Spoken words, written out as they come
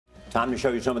Time to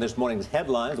show you some of this morning's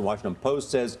headlines. The Washington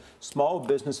Post says small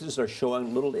businesses are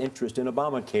showing little interest in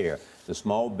Obamacare. The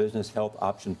Small Business Health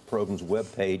Options Program's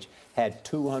webpage had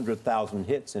 200,000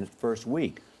 hits in its first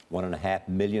week. 1.5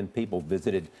 million people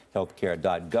visited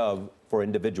healthcare.gov for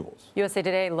individuals. USA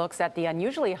Today looks at the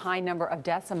unusually high number of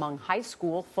deaths among high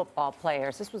school football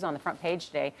players. This was on the front page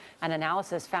today. An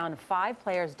analysis found 5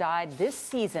 players died this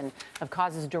season of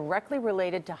causes directly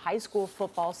related to high school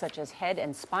football, such as head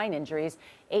and spine injuries.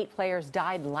 8 players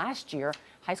died last year.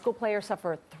 High school players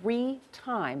suffer 3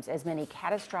 times as many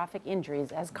catastrophic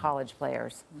injuries as college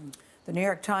players. The New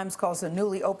York Times calls the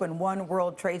newly opened One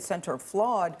World Trade Center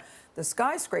flawed. The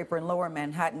skyscraper in Lower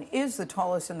Manhattan is the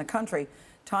tallest in the country.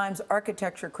 Times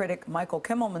architecture critic Michael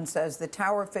Kimmelman says the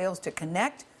tower fails to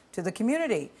connect to the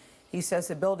community. He says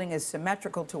the building is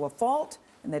symmetrical to a fault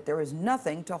and that there is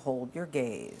nothing to hold your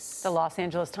gaze. The Los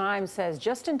Angeles Times says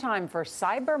just in time for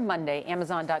Cyber Monday,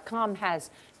 Amazon.com has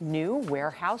new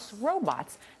warehouse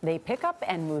robots. They pick up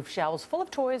and move shelves full of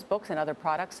toys, books, and other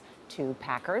products to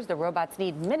packers. The robots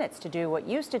need minutes to do what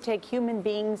used to take human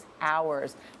beings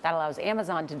hours. That allows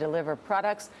Amazon to deliver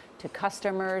products to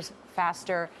customers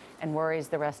faster and worries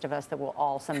the rest of us that we'll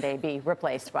all someday be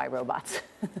replaced by robots.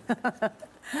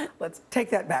 Let's take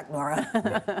that back,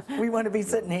 Nora. We want to be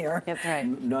sitting here. That's right.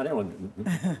 Not everyone,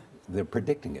 they're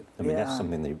predicting it. I mean, that's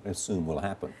something they assume will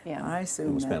happen. Yeah, I assume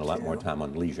and we'll spend that a lot too. more time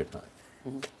on leisure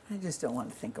time. I just don't want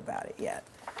to think about it yet.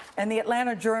 And the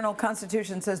Atlanta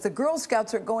Journal-Constitution says the Girl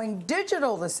Scouts are going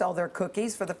digital to sell their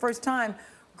cookies. For the first time,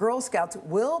 Girl Scouts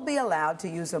will be allowed to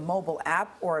use a mobile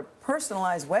app or a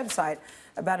personalized website.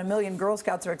 About 1 million Girl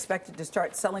Scouts are expected to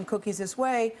start selling cookies this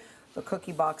way. The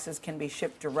cookie boxes can be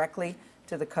shipped directly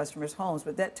to the customers' homes,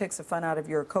 but that takes the fun out of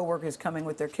your coworkers coming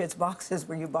with their kids' boxes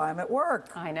where you buy them at work.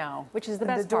 I know, which is the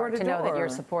best part, to know that you're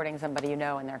supporting somebody you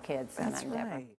know and their kids. That's right.